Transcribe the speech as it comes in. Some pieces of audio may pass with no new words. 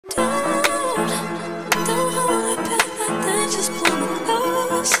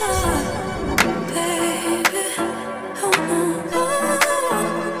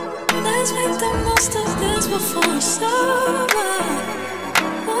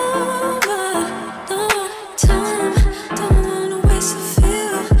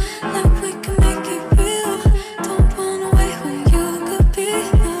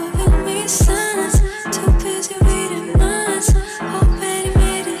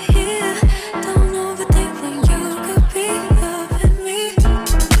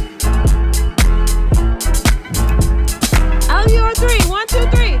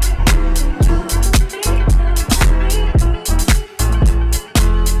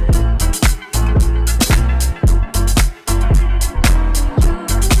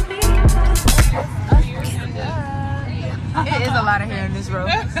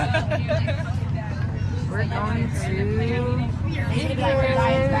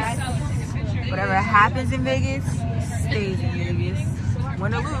Whatever happens in Vegas, stays in Vegas.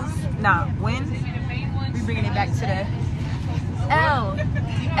 Win or lose. Nah, win. We bringing it back to the LA.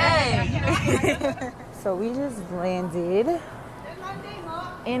 So we just landed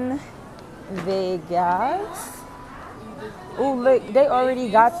in Vegas. Oh look, they already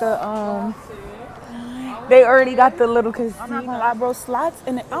got the little casino. I'm not gonna lie, bro. Slots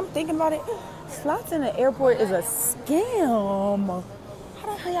in the, I'm thinking about it. Slots in the airport is a scam. How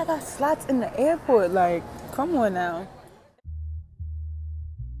the hell y'all got slots in the airport? Like, come on now.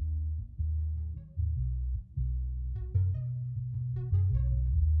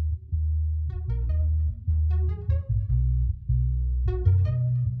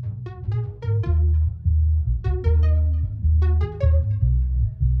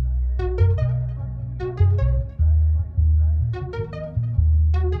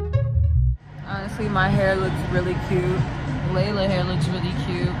 Honestly, my hair looks really cute. Layla's hair looks really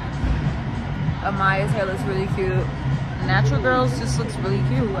cute. Amaya's hair looks really cute. Natural Girls just looks really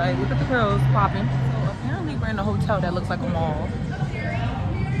cute. Like, look at the girls popping. So apparently we're in a hotel that looks like a mall.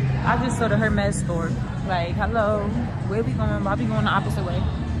 I just saw the Hermes store. Like, hello, where we going? Why we going the opposite way?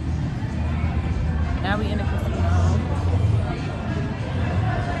 Now we in the casino.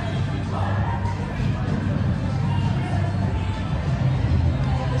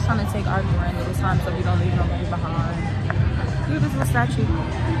 Just trying to take our grand little time so we don't leave nobody behind. Look at this little statue.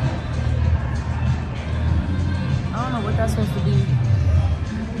 I don't know what that's supposed to be.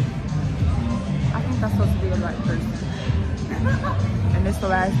 I think that's supposed to be a black person. And it's the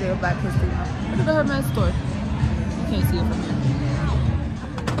last day of Black History Month. Look at the Hermes store. You can't see it from here.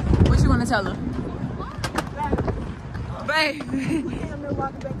 What you want to tell her? Babe. We're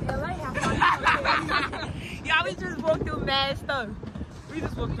walking back to LA. Y'all, we just walked through mad stuff. We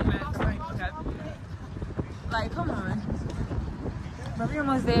just walked through mad stuff. Like, come on. But we're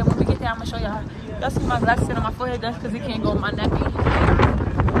almost there. When we get there, I'm going to show y'all. Y'all see my glasses on my forehead? That's because it can't go on my neck.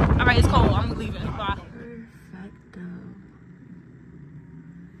 All right, it's cold. I'm leaving. Bye. Perfecto.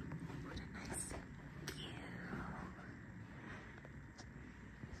 What a nice view.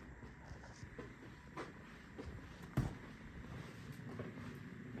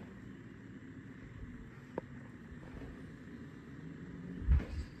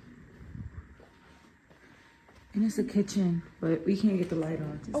 And it's a kitchen, but we can't get the light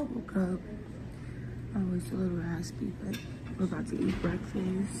on. Just woke up. Oh, it's a little raspy, but we're about to eat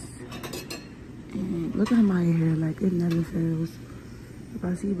breakfast. And look at my hair, like it never fails. We're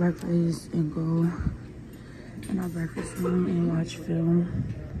about to eat breakfast and go in our breakfast room and watch film.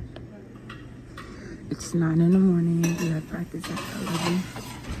 It's 9 in the morning. We have practice at 11.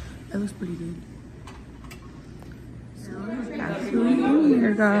 That was pretty good. So it's actually in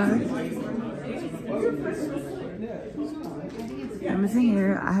here, guys. I'm in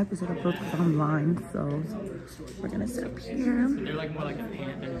here. I have to set up both online, so we're gonna sit up here. They're like more like a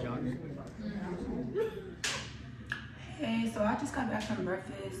pant than a jogger. Hey, so I just got back from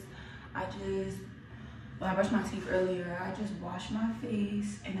breakfast. I brushed my teeth earlier. I just washed my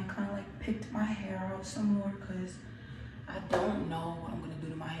face and I kind of like picked my hair out some more because I don't know what I'm gonna do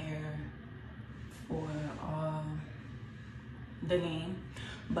to my hair for the game.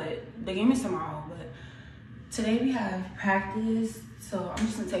 But the game is tomorrow. But today we have practice, so I'm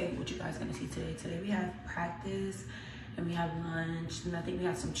just gonna tell you what you guys are gonna see today. Today we have practice and we have lunch, and I think we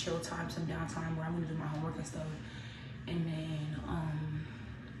have some chill time, some downtime where I'm gonna do my homework and stuff. And then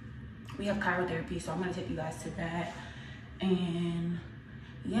we have chirotherapy, so I'm gonna take you guys to that. And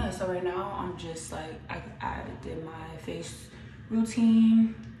yeah, so right now I'm just like, I did my face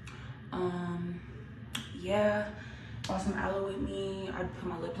routine. Yeah, brought some aloe with me. I put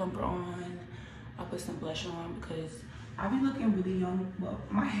my lip plumper on. I put some blush on because I've been looking really young. Well,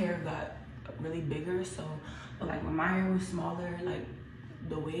 my hair got really bigger, so, but like when my hair was smaller, like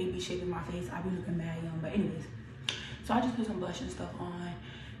the way it be shaping my face, I be looking mad young. But anyways, so I just put some blush and stuff on,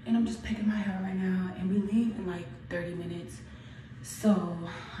 and I'm just picking my hair right now, and we leave in like 30 minutes. So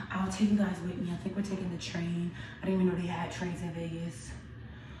I'll take you guys with me. I think we're taking the train. I didn't even know they had trains in Vegas.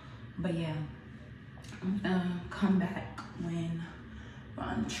 But yeah, I'm gonna come back when we're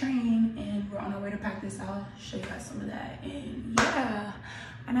on the train and we're on our way to practice. I'll show you guys some of that. And yeah,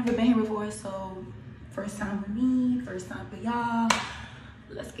 I've never been here before, so first time for me, first time for y'all.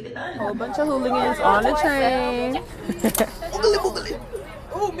 Let's get it done. Whole bunch of hooligans on the train.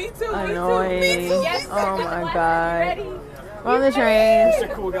 Oh, me too. Annoying. Me too. Yes, oh my god. We're on the train. It's a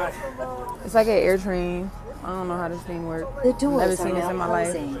cool guy. It's like an air train. I don't know how this thing works. The doors never seen this in my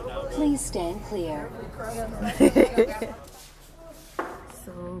life. Please stand clear.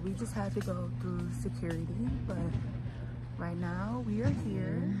 So we just had to go through security, but Right now, we are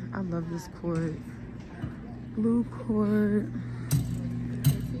here. I love this court. Blue court.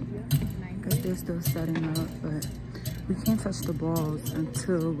 Because they're still setting up, but we can't touch the balls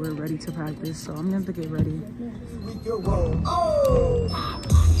until we're ready to practice. So I'm going to get ready.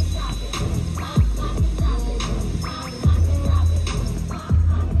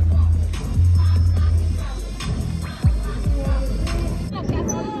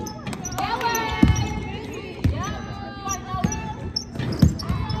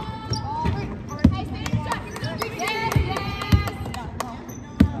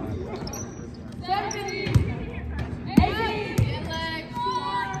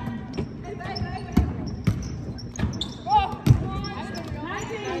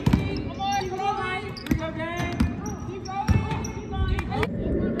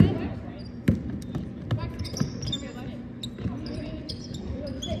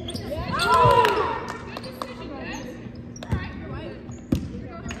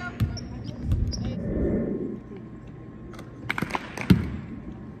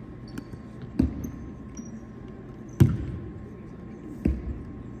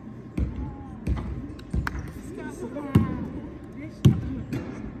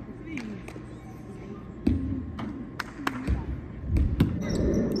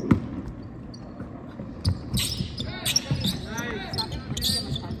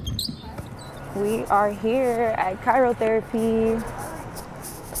 We are here at cryotherapy.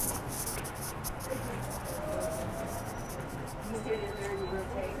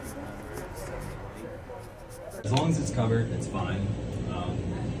 As long as it's covered, it's fine. I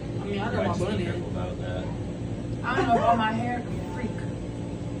mean, I got my bun in. About that. I don't know about my hair freak.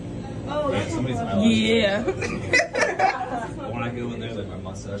 Oh, yeah, somebody's eyelash. Yeah. When I go in there, like my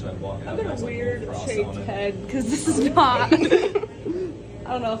mustache, I walk out. I've got a and weird like shaped head because this is not.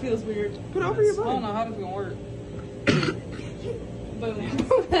 I don't know, it feels weird. Put over your bun. I don't know how it's gonna work. Boom.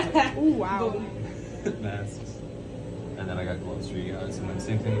 Ooh, wow. Boom. Masks. And then I got gloves for you guys. And then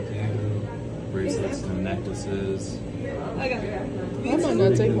same thing with you. Bracelets and necklaces. I got that. I might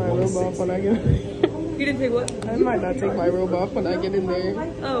not take my robe off when I get in there. You didn't take what? I might not take my robe off when I get in there.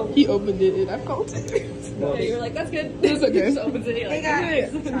 Oh. He opened it and I felt it. Yeah, you were like, that's good. It's okay. He just opens it. Hey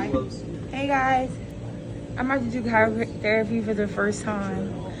guys. Hey guys. I'm about to do cryotherapy for the first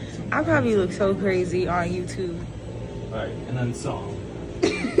time. I probably look so crazy on YouTube. Alright, and then song.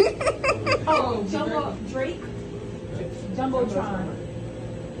 Oh, Jumbo Drake? Jumbotron.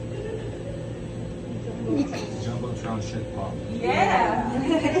 Jumbotron shit pop. Yeah.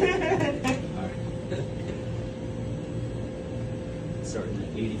 Alright. Starting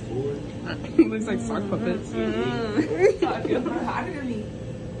at 84. Looks like sock puppets. Hotter than me.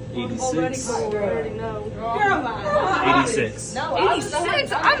 86. Already know. 86. No,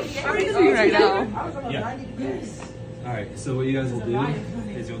 86? I'm freezing right now. Yeah. Alright, so what you guys will do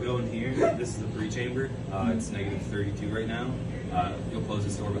is you'll go in here. This is the pre-chamber. It's negative 32 right now. You'll close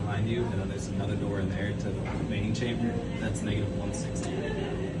this door behind you, and then there's another door in there to the main chamber. That's negative 160.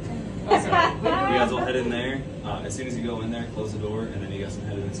 So you guys will head in there. As soon as you go in there, close the door, and then you guys can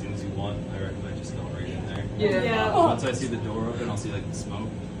head in as soon as you want. I recommend just going right in there. Yeah. Once I see the door open, I'll see like the smoke.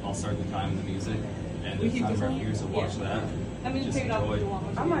 I'll start the time and the music, and there's time right here, so watch that. I mean, Just take it off enjoy. if you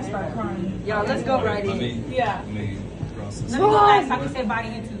want. I might start crying. Yeah, let's go right Let in. me, Yeah. let me cross this. Let me go last so I can say body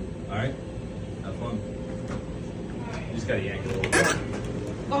into. Alright, have fun. You just gotta yank it a little bit.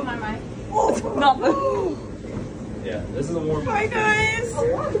 Oh my mind. Nothing. Yeah, this is a warm one. Hi, guys.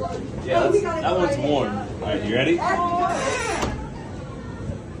 Yeah, that one's warm. Alright, you ready? Put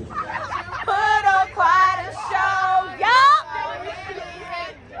on quite a show, yup.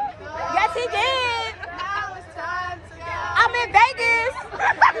 Yes, he did. I'm in Vegas.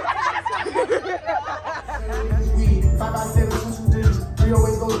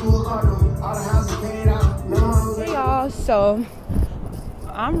 Hey y'all, so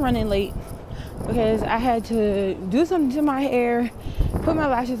I'm running late because I had to do something to my hair, put my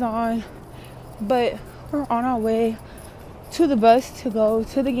lashes on, but we're on our way to the bus to go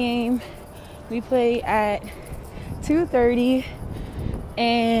to the game. We play at 2:30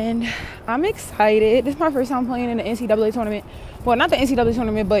 and I'm excited. This is my first time playing in the NCAA tournament. Well, not the NCAA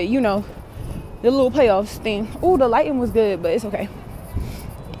tournament, but you know, the little playoffs thing. Oh, the lighting was good, but it's okay.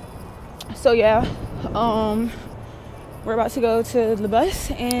 So yeah, we're about to go to the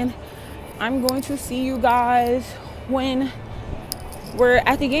bus and I'm going to see you guys when we're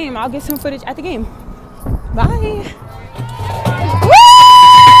at the game. I'll get some footage at the game. Bye. Woo!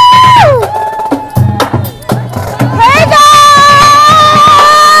 Hey guys!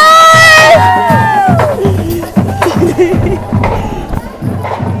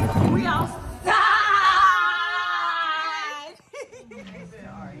 We outside!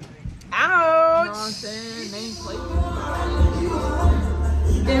 know what I'm saying? Name plate.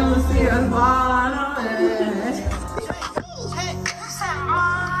 They don't see us bottom.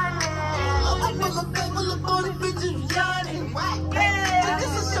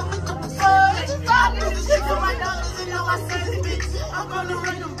 I'm gonna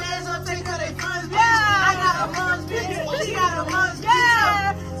run them bands up, take her they funds. Yeah, I got a lunch, bitch. She got a lunch,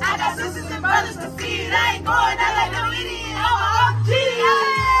 yeah. I got sisters and brothers to feed. I ain't going out like no idiot.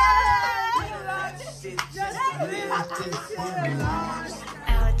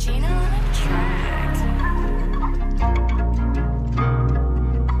 I'm a Gina on a track.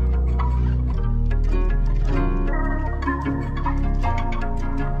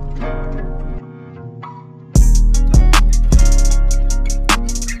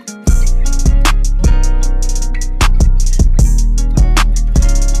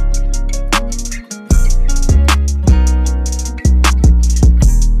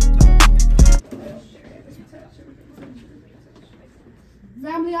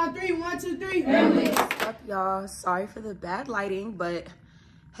 Family on 3, 1, 2, 3. Family. What's up, y'all? Sorry for the bad lighting, but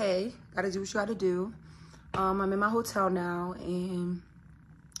hey, gotta do what you gotta do. I'm in my hotel now, and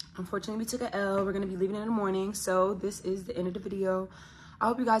unfortunately we took an L. We're gonna be leaving in the morning, so this is the end of the video. I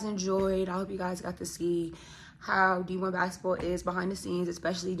hope you guys enjoyed. I hope you guys got to see how D1 basketball is behind the scenes,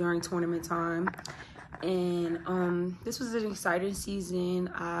 especially during tournament time. And this was an exciting season.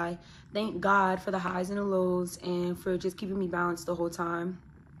 I thank God for the highs and the lows and for just keeping me balanced the whole time.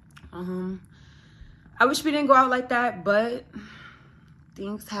 I wish we didn't go out like that, but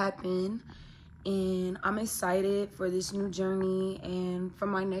things happen, and I'm excited for this new journey and for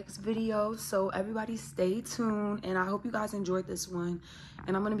my next video. So everybody stay tuned, and I hope you guys enjoyed this one,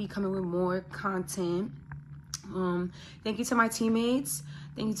 and I'm gonna be coming with more content. Thank you to my teammates,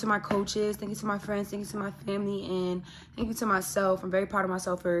 thank you to my coaches, thank you to my friends, thank you to my family, and thank you to myself. I'm very proud of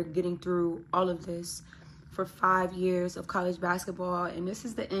myself for getting through all of this for 5 years of college basketball, and this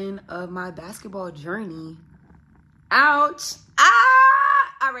is the end of my basketball journey. Ouch.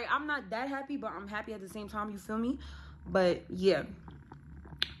 All right, I'm not that happy, but I'm happy at the same time, you feel me? But yeah,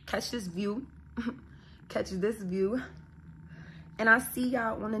 catch this view. Catch this view, and I'll see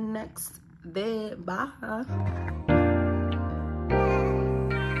y'all on the next vid. Bye.